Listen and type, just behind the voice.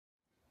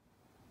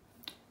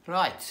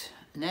Right,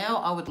 now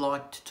I would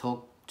like to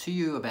talk to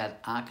you about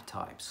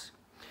archetypes.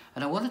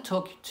 And I want to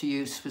talk to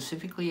you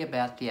specifically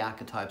about the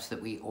archetypes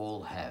that we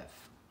all have.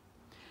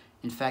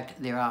 In fact,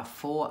 there are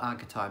 4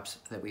 archetypes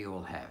that we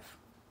all have.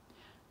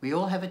 We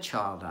all have a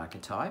child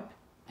archetype,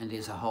 and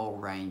there's a whole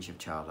range of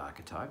child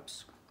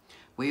archetypes.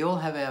 We all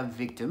have our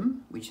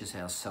victim, which is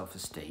our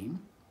self-esteem.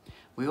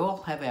 We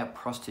all have our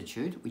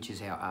prostitute, which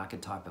is our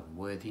archetype of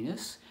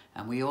worthiness.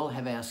 And we all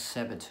have our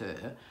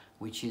saboteur,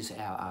 which is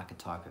our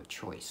archetype of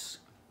choice.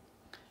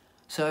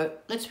 So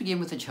let's begin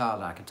with the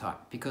child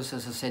archetype, because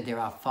as I said, there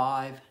are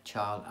 5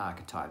 child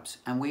archetypes,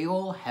 and we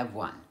all have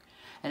one.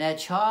 And our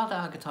child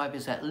archetype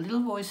is that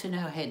little voice in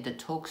our head that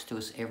talks to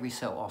us every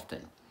so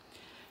often.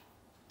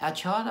 Our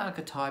child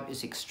archetype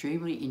is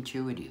extremely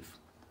intuitive,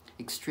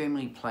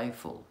 extremely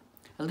playful,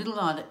 a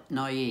little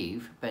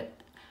naive, but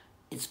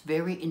it's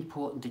very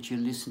important that you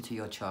listen to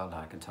your child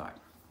archetype.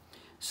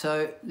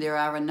 So there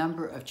are a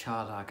number of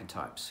child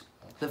archetypes.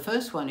 The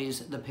first one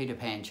is the Peter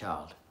Pan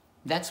child.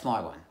 That's my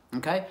one,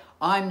 okay?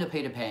 I'm the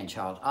Peter Pan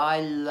child.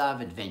 I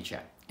love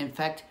adventure. In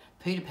fact,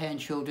 Peter Pan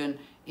children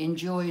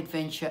enjoy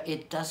adventure.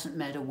 It doesn't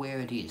matter where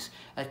it is.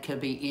 It can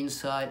be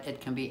inside, it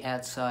can be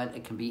outside,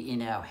 it can be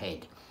in our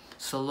head.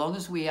 So long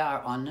as we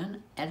are on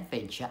an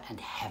adventure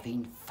and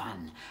having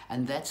fun.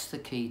 And that's the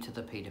key to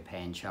the Peter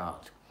Pan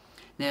child.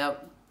 Now,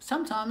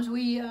 sometimes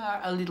we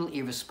are a little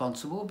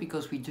irresponsible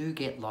because we do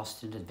get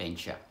lost in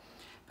adventure.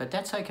 But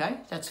that's okay,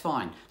 that's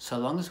fine, so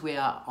long as we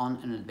are on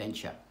an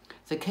adventure.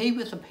 The key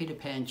with the Peter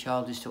Pan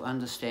child is to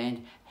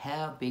understand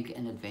how big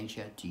an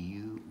adventure do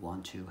you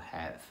want to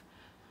have.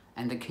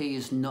 And the key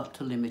is not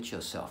to limit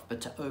yourself,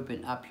 but to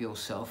open up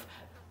yourself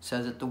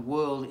so that the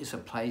world is a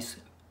place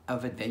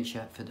of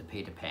adventure for the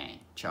Peter Pan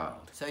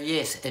child. So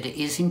yes, it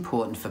is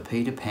important for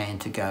Peter Pan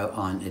to go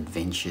on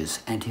adventures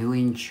and to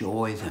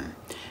enjoy them.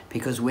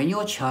 Because when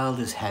your child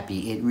is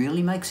happy, it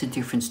really makes a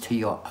difference to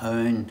your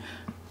own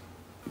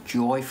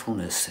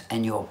joyfulness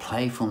and your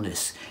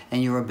playfulness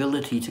and your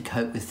ability to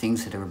cope with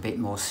things that are a bit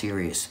more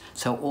serious.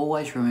 So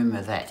always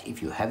remember that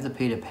if you have the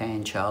Peter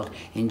Pan child,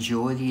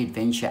 enjoy the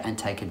adventure and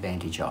take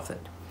advantage of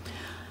it.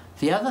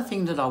 The other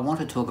thing that I want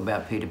to talk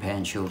about Peter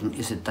Pan children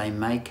is that they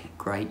make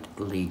great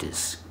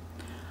leaders.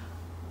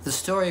 The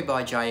story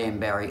by J.M.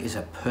 Barrie is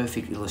a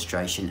perfect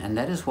illustration, and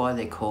that is why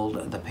they're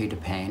called the Peter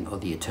Pan or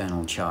the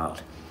Eternal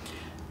Child.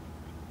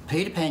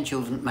 Peter Pan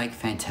children make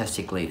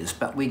fantastic leaders,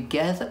 but we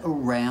gather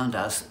around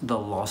us the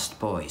lost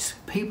boys,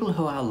 people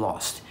who are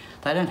lost.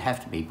 They don't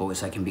have to be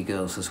boys, they can be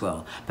girls as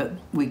well. But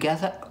we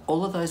gather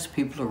all of those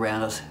people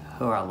around us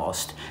who are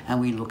lost and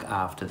we look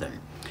after them.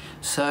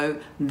 So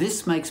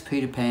this makes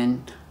Peter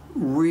Pan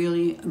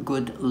really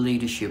good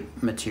leadership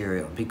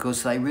material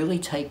because they really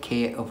take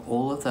care of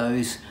all of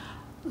those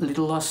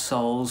little lost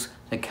souls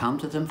that come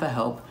to them for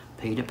help.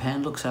 Peter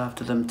Pan looks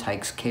after them,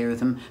 takes care of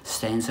them,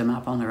 stands them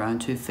up on their own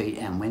 2 feet,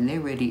 and when they're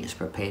ready is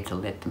prepared to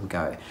let them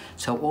go.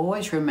 So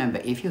always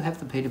remember, if you have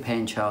the Peter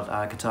Pan child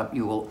archetype,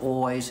 you will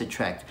always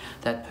attract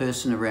that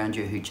person around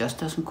you who just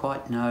doesn't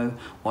quite know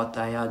what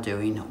they are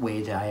doing,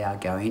 where they are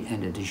going,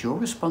 and it is your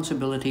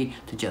responsibility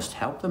to just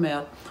help them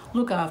out,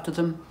 look after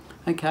them,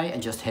 okay,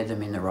 and just head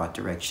them in the right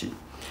direction.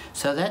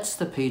 So that's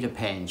the Peter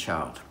Pan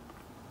child.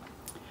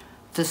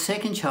 The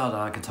second child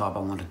archetype I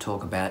want to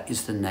talk about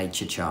is the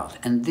nature child,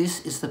 and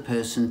this is the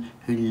person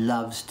who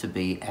loves to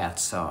be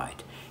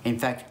outside. In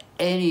fact,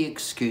 any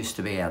excuse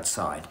to be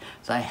outside.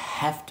 They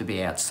have to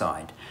be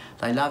outside.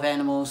 They love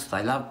animals,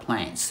 they love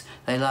plants,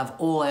 they love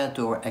all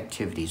outdoor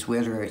activities,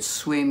 whether it's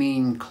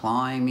swimming,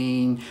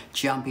 climbing,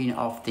 jumping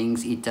off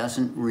things, it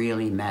doesn't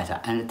really matter.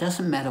 And it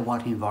doesn't matter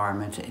what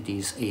environment it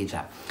is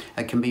either.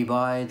 It can be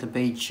by the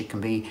beach, it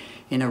can be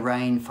in a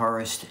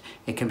rainforest,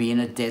 it can be in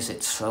a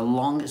desert, so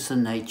long as the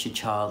nature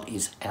child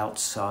is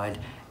outside,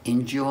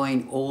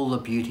 enjoying all the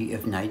beauty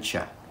of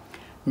nature.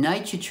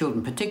 Nature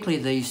children,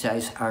 particularly these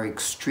days, are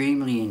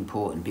extremely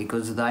important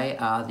because they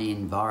are the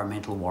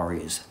environmental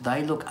warriors.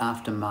 They look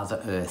after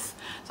Mother Earth.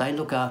 They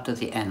look after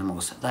the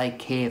animals. They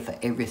care for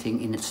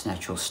everything in its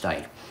natural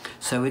state.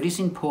 So it is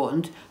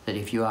important that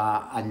if you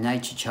are a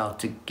nature child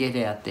to get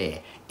out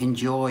there,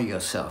 enjoy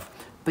yourself,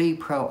 be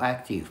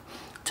proactive,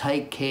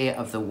 take care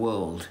of the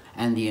world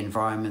and the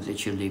environment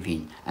that you live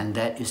in, and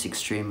that is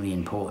extremely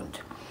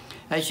important.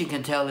 As you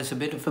can tell, there's a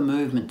bit of a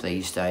movement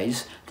these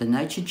days. The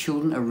nature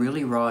children are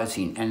really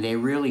rising and they're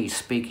really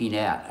speaking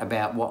out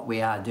about what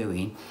we are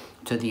doing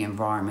to the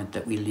environment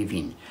that we live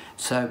in.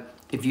 So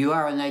if you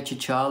are a nature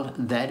child,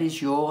 that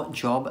is your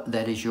job,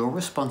 that is your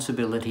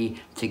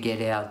responsibility to get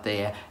out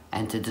there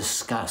and to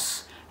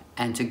discuss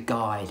and to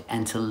guide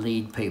and to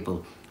lead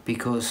people.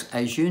 Because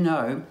as you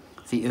know,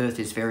 the earth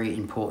is very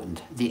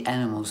important. The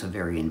animals are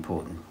very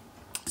important.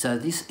 So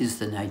this is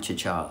the nature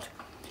child.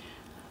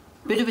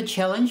 Bit of a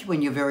challenge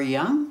when you're very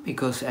young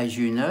because, as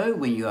you know,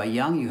 when you are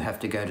young you have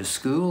to go to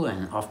school,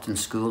 and often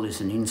school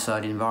is an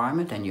inside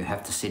environment and you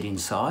have to sit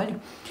inside.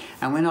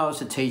 And when I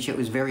was a teacher, it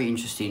was very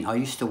interesting. I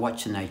used to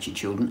watch the nature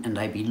children and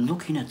they'd be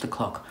looking at the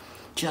clock,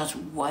 just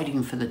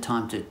waiting for the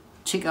time to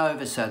tick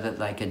over so that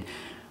they could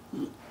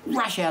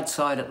rush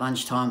outside at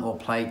lunchtime or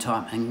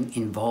playtime and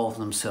involve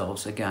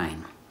themselves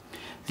again.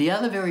 The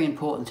other very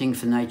important thing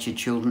for nature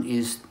children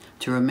is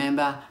to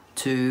remember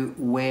to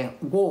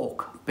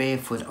walk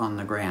barefoot on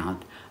the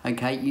ground.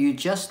 Okay, you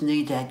just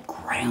need that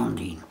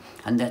grounding,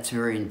 and that's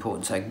very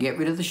important. So get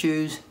rid of the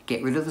shoes,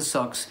 get rid of the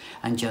socks,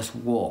 and just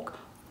walk.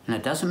 And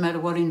it doesn't matter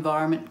what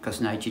environment,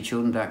 because nature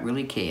children don't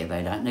really care.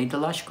 They don't need the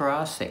lush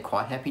grass. They're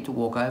quite happy to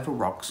walk over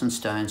rocks and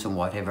stones and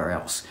whatever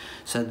else.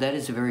 So that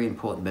is very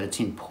important, but it's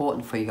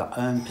important for your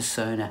own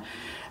persona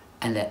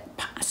and that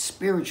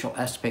spiritual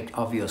aspect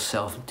of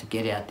yourself to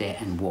get out there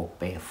and walk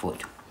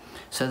barefoot.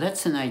 So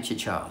that's the nature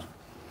child.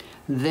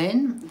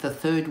 Then the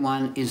third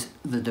one is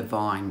the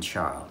divine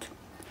child.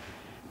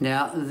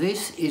 Now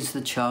this is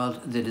the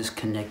child that is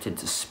connected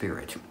to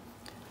spirit.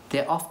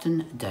 They're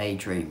often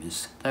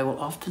daydreamers. They will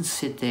often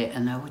sit there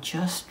and they will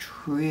just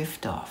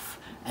drift off,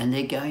 and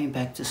they're going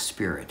back to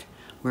spirit,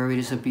 where it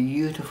is a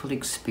beautiful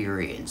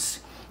experience.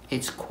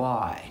 It's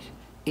quiet,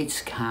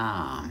 it's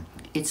calm,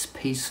 it's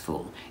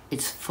peaceful,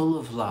 it's full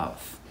of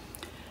love.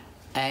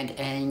 And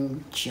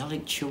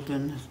angelic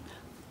children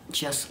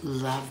just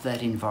love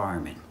that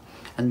environment.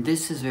 And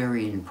this is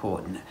very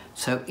important.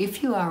 So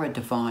if you are a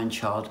divine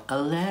child,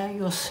 allow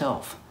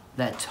yourself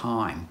that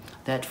time,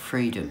 that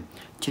freedom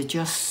to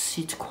just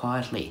sit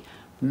quietly.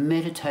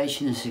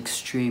 Meditation is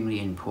extremely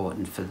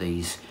important for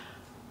these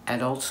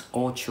adults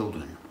or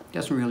children. It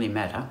doesn't really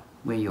matter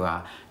where you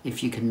are.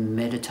 If you can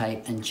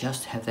meditate and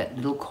just have that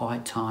little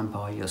quiet time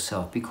by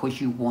yourself, because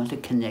you want to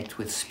connect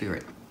with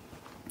spirit.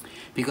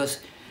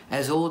 Because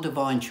as all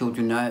divine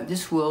children know,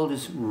 this world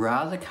is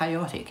rather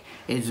chaotic.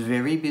 It's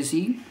very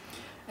busy,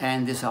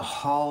 and there's a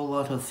whole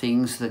lot of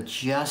things that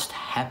just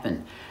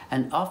happen.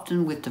 And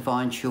often with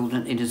divine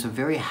children, it is a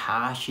very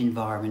harsh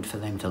environment for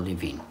them to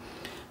live in.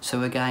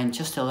 So again,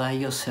 just allow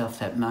yourself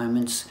that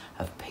moments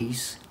of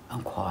peace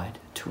and quiet,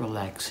 to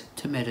relax,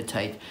 to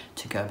meditate,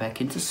 to go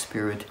back into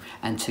spirit,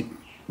 and to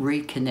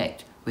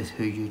reconnect with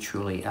who you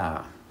truly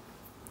are.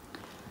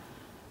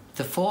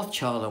 The fourth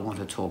child I want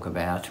to talk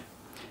about,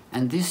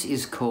 and this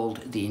is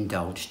called the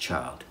indulged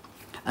child.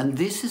 And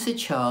this is a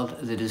child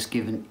that is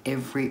given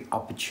every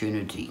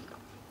opportunity.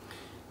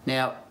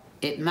 Now,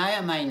 it may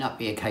or may not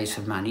be a case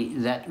of money.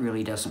 That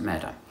really doesn't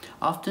matter.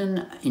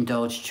 Often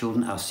indulged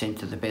children are sent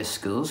to the best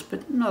schools,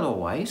 but not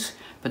always.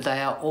 But they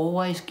are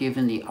always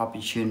given the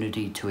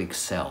opportunity to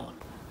excel.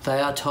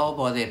 They are told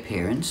by their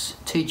parents,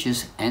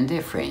 teachers, and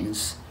their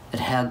friends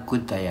at how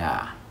good they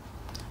are.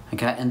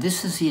 Okay, and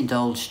this is the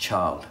indulged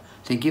child.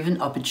 They're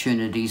given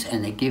opportunities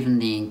and they're given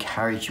the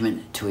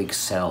encouragement to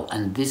excel,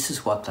 and this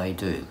is what they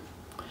do.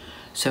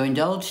 So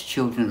indulged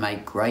children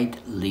make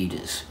great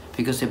leaders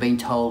because they've been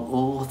told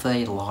all of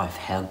their life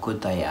how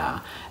good they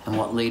are and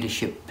what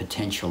leadership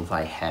potential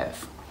they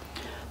have.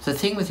 The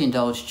thing with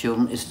indulged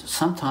children is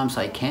sometimes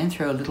they can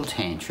throw a little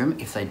tantrum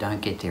if they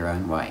don't get their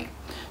own way.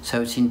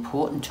 So it's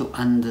important to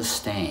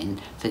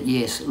understand that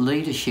yes,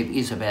 leadership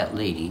is about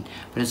leading,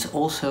 but it's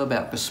also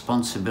about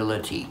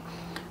responsibility.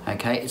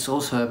 Okay, it's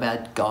also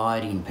about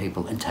guiding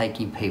people and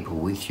taking people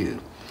with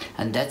you.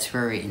 And that's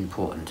very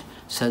important.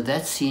 So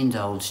that's the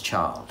indulged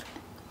child.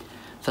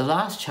 The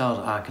last child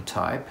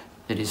archetype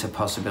that is a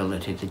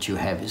possibility that you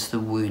have is the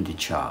wounded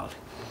child.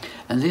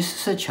 And this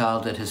is a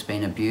child that has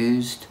been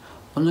abused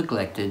or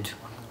neglected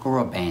or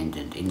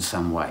abandoned in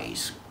some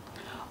ways.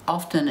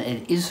 Often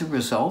it is a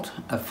result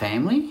of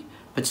family,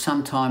 but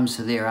sometimes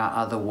there are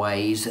other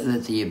ways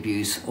that the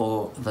abuse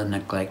or the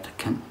neglect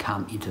can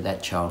come into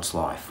that child's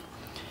life.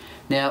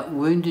 Now,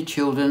 wounded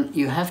children,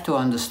 you have to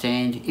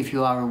understand, if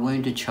you are a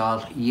wounded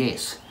child,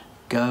 yes,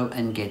 go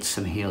and get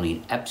some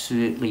healing,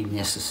 absolutely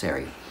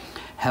necessary.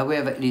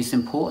 However, it is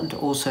important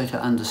also to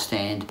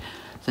understand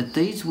that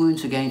these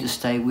wounds are going to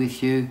stay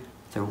with you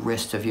the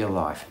rest of your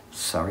life.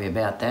 Sorry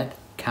about that,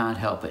 can't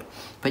help it.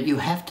 But you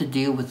have to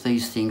deal with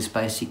these things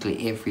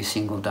basically every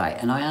single day,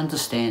 and I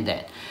understand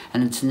that,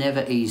 and it's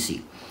never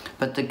easy.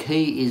 But the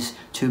key is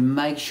to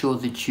make sure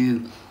that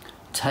you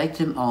take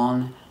them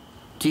on,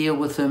 deal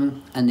with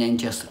them, and then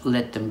just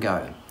let them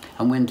go.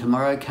 And when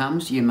tomorrow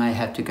comes, you may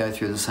have to go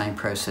through the same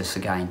process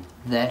again.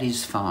 That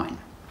is fine.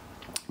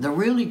 The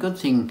really good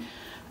thing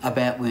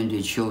about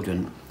wounded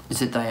children is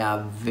that they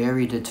are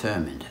very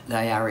determined.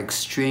 They are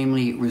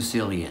extremely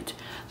resilient.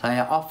 They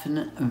are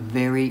often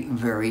very,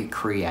 very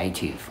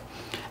creative.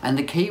 And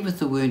the key with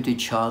the wounded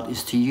child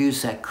is to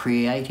use that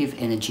creative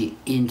energy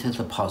into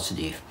the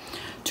positive.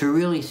 To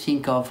really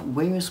think of,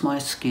 where is my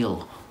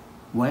skill?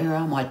 Where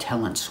are my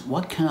talents?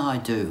 What can I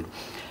do?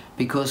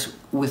 Because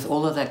with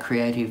all of that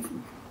creative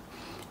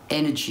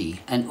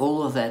energy and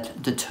all of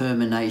that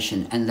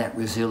determination and that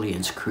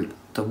resilience,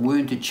 the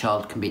wounded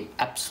child can be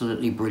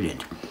absolutely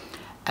brilliant.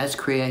 As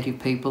creative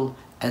people,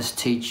 as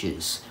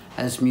teachers,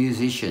 as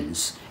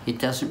musicians, it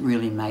doesn't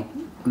really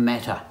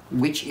matter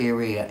which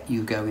area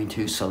you go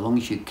into, so long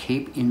as you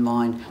keep in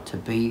mind to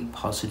be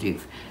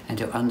positive and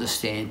to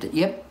understand that,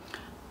 yep,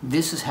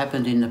 this has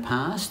happened in the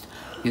past.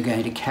 You're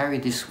going to carry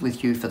this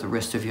with you for the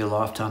rest of your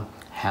lifetime.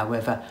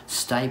 However,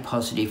 stay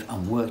positive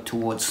and work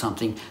towards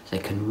something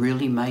that can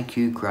really make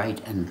you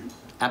great and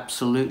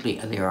absolutely.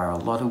 There are a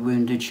lot of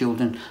wounded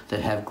children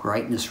that have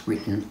greatness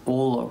written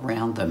all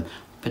around them,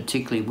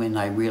 particularly when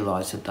they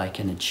realise that they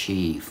can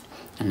achieve.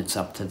 And it's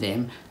up to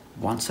them.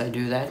 Once they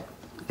do that,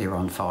 they're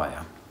on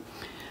fire.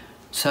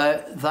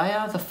 So they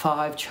are the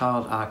 5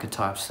 child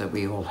archetypes that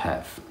we all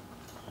have.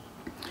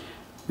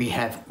 We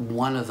have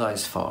one of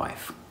those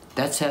 5.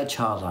 That's our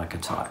child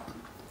archetype.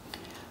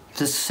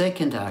 The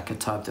second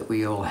archetype that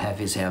we all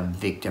have is our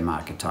victim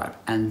archetype,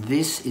 and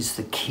this is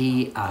the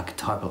key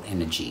archetypal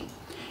energy.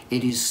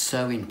 It is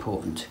so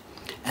important.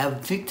 Our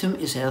victim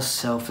is our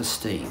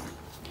self-esteem.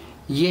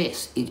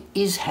 Yes, it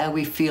is how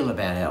we feel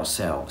about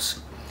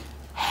ourselves.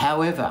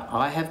 However,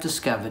 I have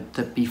discovered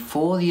that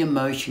before the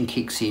emotion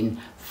kicks in,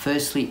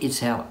 firstly,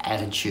 it's our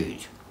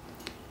attitude.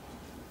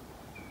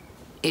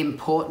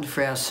 Important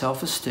for our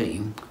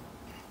self-esteem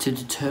to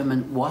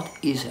determine what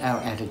is our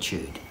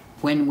attitude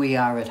when we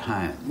are at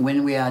home,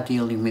 when we are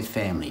dealing with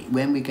family,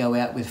 when we go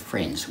out with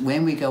friends,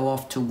 when we go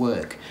off to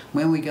work,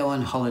 when we go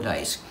on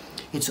holidays.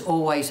 It's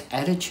always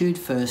attitude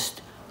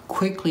first,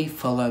 quickly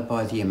followed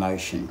by the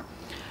emotion.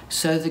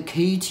 So the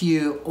key to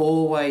you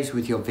always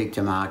with your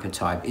victim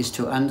archetype is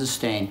to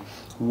understand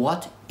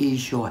what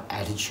is your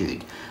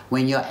attitude.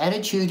 When your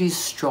attitude is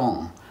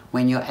strong,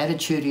 when your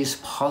attitude is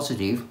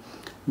positive,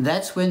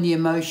 that's when the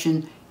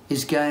emotion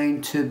is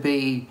going to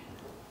be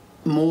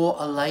more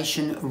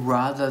elation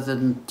rather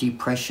than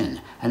depression,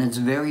 and it's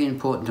very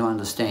important to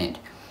understand.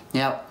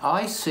 Now,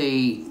 I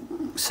see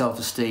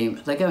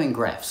self-esteem, they go in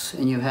graphs,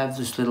 and you have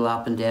this little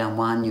up and down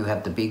one, you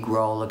have the big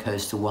roller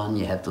coaster one,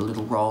 you have the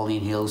little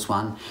rolling hills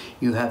one,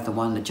 you have the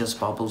one that just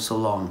bobbles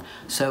along.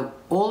 So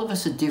all of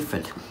us are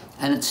different,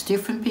 and it's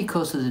different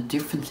because of the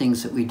different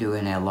things that we do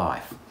in our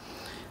life.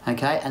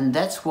 Okay, and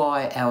that's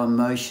why our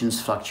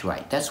emotions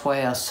fluctuate. That's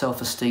why our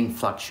self-esteem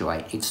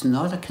fluctuate. It's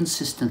not a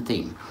consistent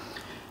thing.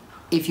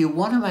 If you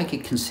want to make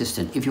it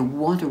consistent, if you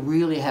want to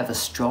really have a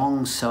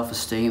strong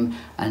self-esteem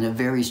and a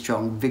very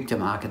strong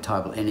victim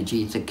archetypal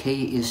energy, the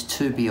key is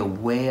to be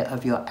aware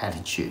of your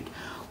attitude.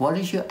 What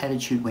is your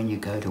attitude when you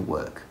go to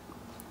work?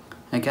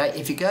 Okay,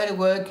 if you go to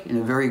work in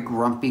a very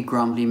grumpy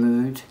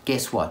mood,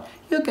 guess what?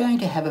 You're going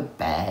to have a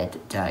bad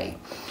day.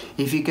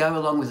 If you go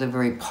along with a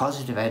very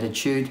positive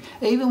attitude,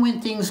 even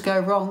when things go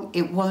wrong,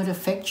 it won't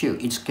affect you.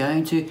 It's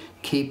going to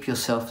keep your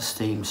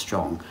self-esteem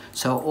strong.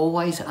 So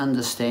always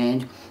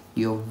understand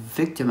your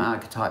victim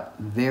archetype,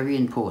 very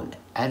important.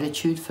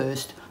 Attitude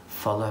first,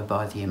 followed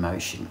by the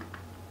emotion.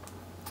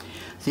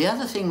 The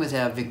other thing with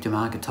our victim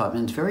archetype,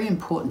 and it's very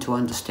important to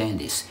understand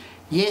this,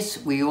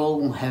 yes, we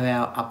all have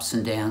our ups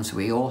and downs,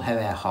 we all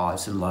have our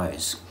highs and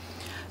lows.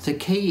 The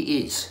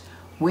key is,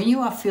 when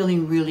you are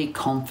feeling really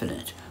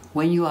confident,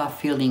 when you are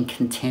feeling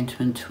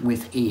contentment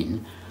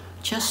within,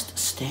 just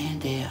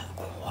stand there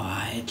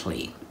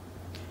quietly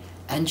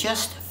and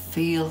just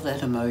feel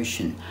that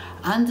emotion.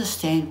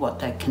 Understand what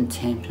that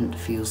contentment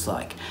feels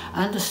like.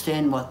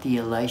 Understand what the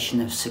elation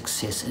of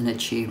success and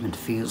achievement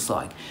feels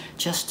like.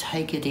 Just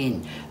take it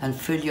in and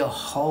fill your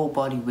whole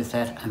body with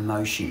that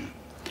emotion.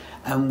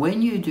 And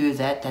when you do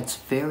that, that's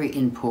very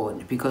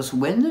important, because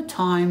when the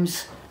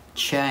times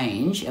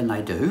change, and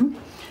they do,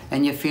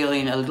 and you're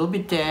feeling a little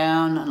bit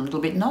down, a little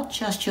bit not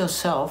just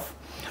yourself,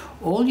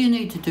 all you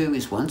need to do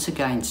is once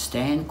again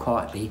stand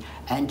quietly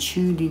and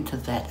tune into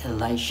that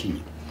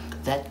elation,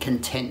 that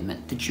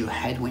contentment that you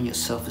had when your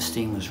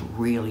self-esteem was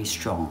really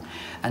strong.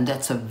 And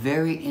that's a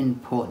very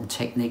important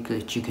technique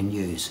that you can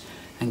use.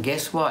 And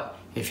guess what?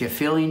 If you're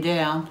feeling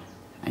down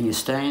and you're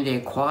staying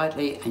there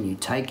quietly and you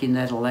take in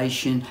that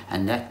elation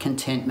and that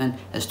contentment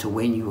as to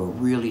when you were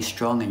really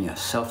strong and your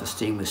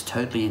self-esteem was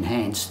totally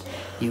enhanced,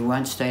 you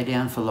won't stay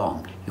down for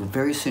long. You'll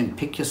very soon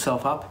pick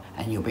yourself up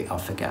and you'll be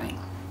off again.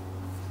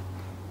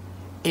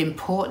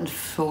 Important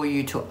for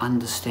you to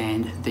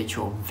understand that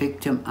your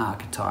victim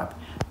archetype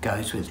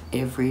goes with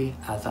every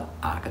other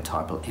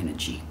archetypal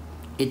energy.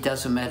 It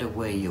doesn't matter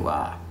where you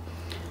are.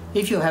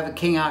 If you have a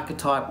king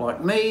archetype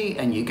like me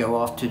and you go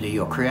off to do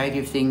your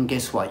creative thing,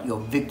 guess what? Your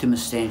victim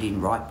is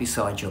standing right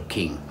beside your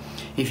king.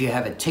 If you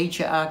have a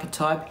teacher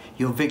archetype,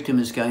 your victim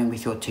is going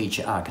with your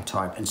teacher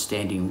archetype and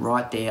standing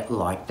right there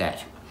like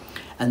that.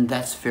 And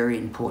that's very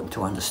important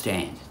to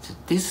understand.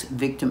 This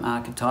victim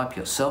archetype,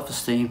 your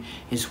self-esteem,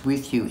 is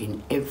with you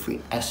in every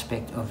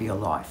aspect of your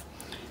life.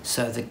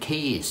 So the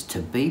key is to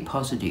be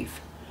positive.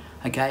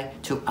 Okay,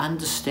 to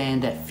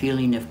understand that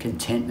feeling of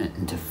contentment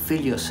and to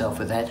fill yourself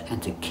with that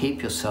and to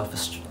keep your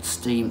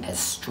self-esteem as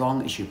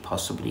strong as you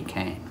possibly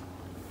can.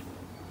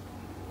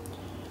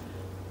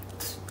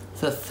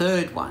 The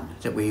third one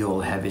that we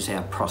all have is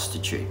our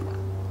prostitute.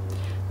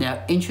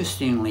 Now,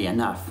 interestingly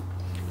enough,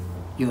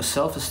 your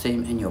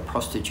self-esteem and your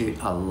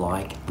prostitute are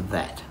like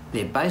that.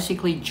 They're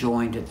basically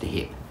joined at the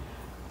hip.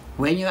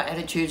 When your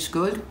attitude's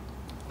good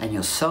and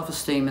your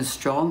self-esteem is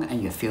strong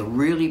and you feel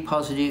really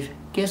positive,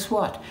 guess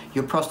what?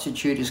 Your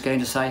prostitute is going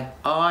to say,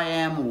 I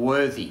am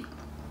worthy.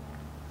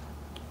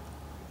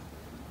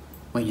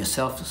 When your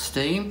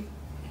self-esteem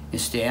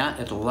is down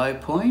at a low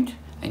point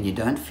and you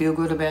don't feel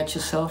good about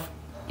yourself,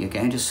 you're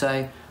going to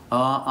say,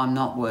 oh, I'm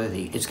not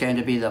worthy. It's going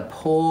to be the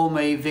poor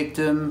me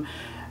victim.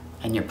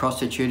 And your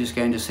prostitute is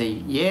going to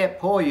say, yeah,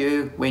 poor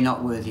you, we're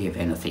not worthy of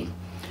anything.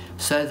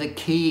 So the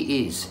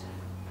key is,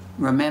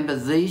 remember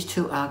these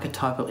two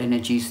archetypal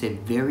energies, they're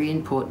very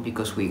important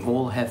because we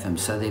all have them.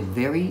 So they're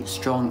very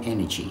strong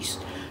energies.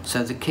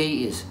 So the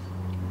key is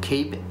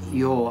keep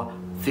your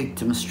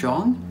victim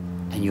strong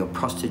and your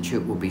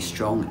prostitute will be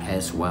strong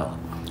as well.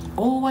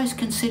 Always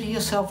consider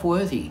yourself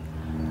worthy.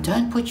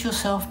 Don't put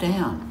yourself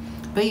down.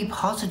 Be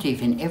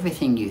positive in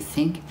everything you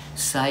think,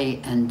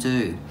 say and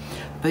do.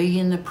 Be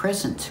in the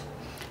present.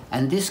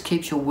 And this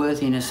keeps your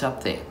worthiness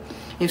up there.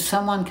 If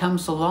someone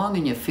comes along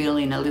and you're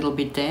feeling a little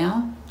bit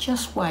down,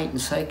 just wait and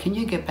say, can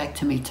you get back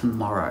to me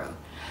tomorrow?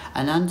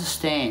 And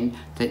understand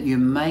that you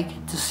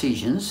make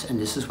decisions, and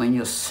this is when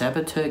your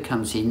saboteur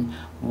comes in,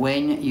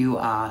 when you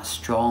are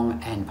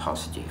strong and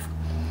positive.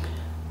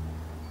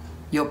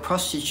 Your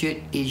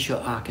prostitute is your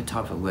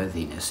archetype of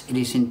worthiness. It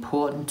is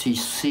important to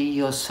see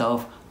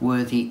yourself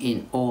worthy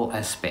in all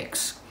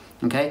aspects,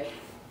 okay?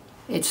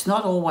 It's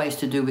not always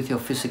to do with your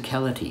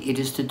physicality. It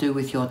is to do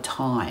with your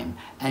time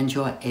and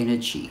your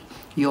energy,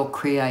 your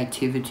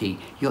creativity,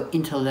 your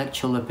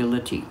intellectual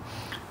ability.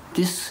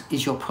 This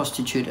is your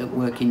prostitute at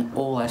work in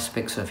all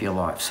aspects of your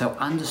life. So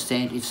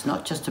understand it's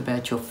not just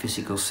about your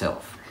physical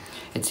self.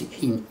 It's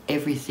in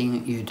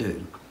everything you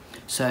do.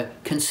 So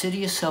consider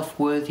yourself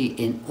worthy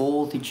in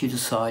all that you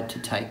decide to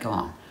take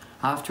on.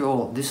 After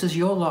all, this is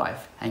your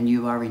life and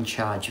you are in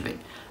charge of it.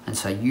 And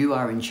so you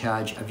are in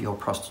charge of your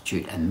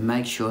prostitute, and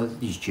make sure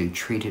that you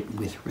treat it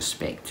with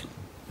respect.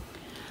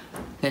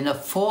 Then the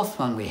fourth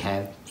one we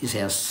have is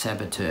our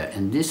saboteur,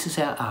 and this is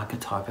our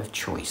archetype of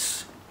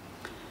choice.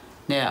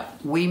 Now,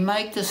 we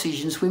make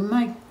decisions, we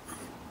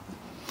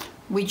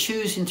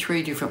choose in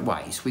three different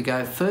ways. We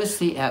go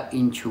firstly our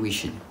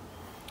intuition.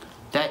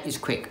 That is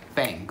quick,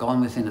 bang, gone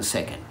within a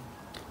second.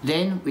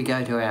 Then we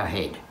go to our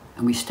head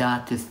and we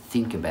start to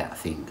think about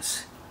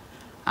things.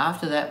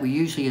 After that, we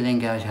usually then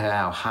go to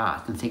our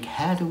heart and think,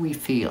 how do we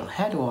feel?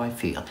 How do I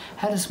feel?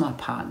 How does my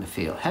partner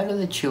feel? How do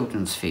the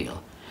children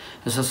feel?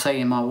 As I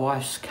say in my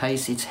wife's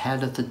case, it's how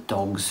do the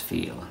dogs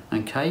feel,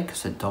 okay?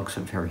 Because the dogs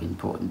are very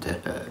important to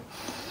her.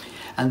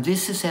 And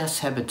this is our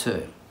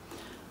saboteur.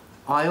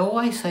 I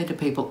always say to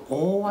people,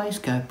 always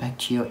go back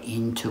to your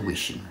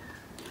intuition.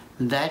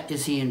 That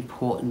is the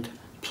important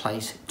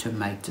place to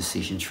make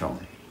decisions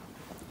from.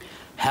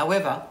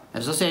 However,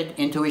 as I said,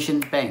 intuition,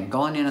 bang,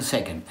 gone in a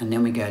second, and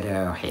then we go to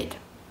our head.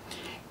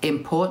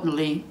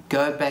 Importantly,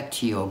 go back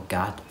to your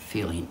gut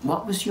feeling.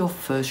 What was your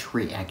first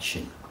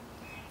reaction?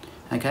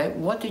 Okay,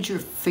 what did you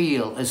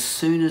feel as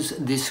soon as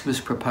this was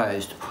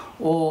proposed,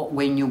 or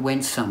when you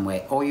went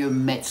somewhere, or you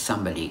met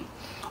somebody?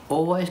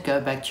 Always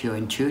go back to your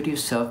intuitive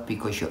self,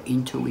 because your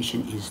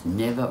intuition is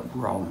never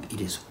wrong.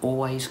 It is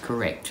always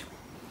correct.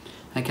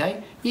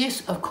 Okay?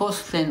 Yes, of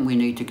course, then we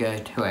need to go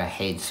to our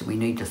heads. We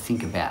need to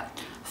think about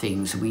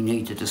things. We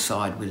need to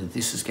decide whether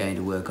this is going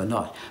to work or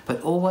not.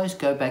 But always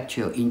go back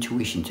to your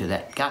intuition, to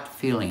that gut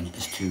feeling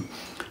as to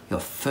your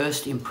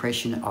first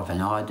impression of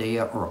an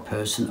idea or a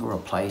person or a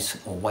place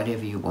or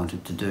whatever you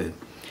wanted to do.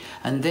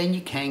 And then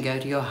you can go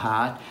to your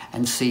heart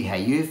and see how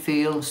you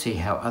feel, see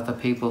how other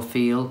people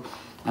feel,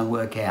 and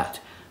work out.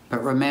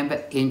 But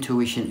remember,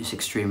 intuition is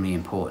extremely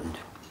important.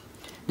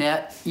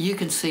 Now, you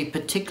can see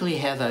particularly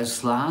how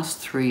those last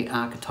three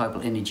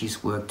archetypal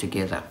energies work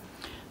together.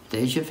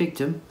 There's your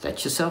victim,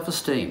 that's your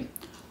self-esteem.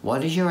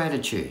 What is your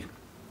attitude?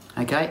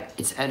 Okay,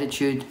 it's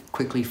attitude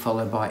quickly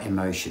followed by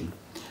emotion.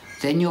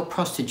 Then your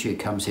prostitute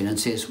comes in and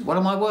says, what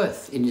am I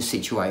worth in this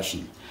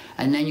situation?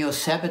 And then your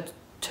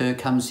saboteur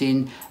comes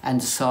in and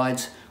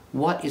decides,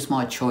 what is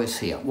my choice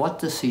here? What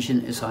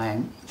decision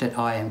that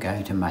I am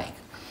going to make?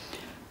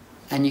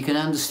 And you can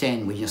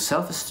understand when your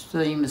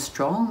self-esteem is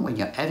strong, when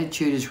your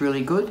attitude is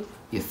really good,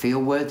 you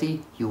feel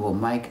worthy, you will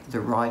make the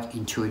right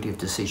intuitive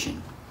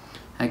decision.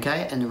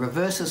 Okay, and the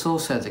reverse is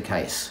also the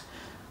case.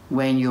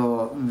 When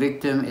your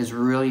victim is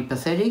really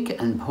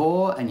pathetic and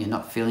poor and you're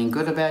not feeling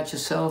good about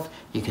yourself,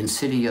 you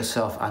consider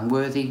yourself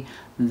unworthy,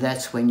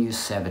 that's when you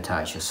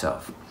sabotage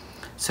yourself.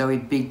 So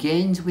it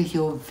begins with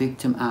your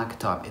victim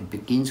archetype. It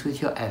begins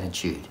with your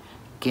attitude.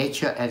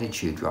 Get your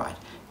attitude right.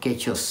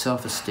 Get your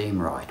self-esteem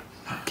right.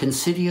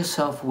 Consider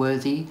yourself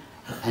worthy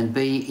and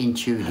be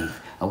intuitive.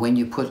 And when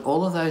you put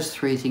all of those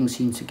three things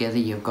in together,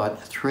 you've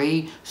got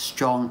three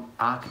strong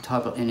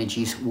archetypal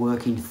energies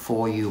working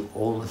for you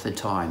all of the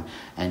time.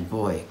 And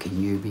boy,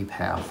 can you be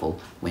powerful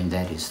when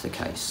that is the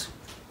case.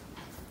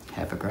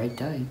 Have a great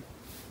day.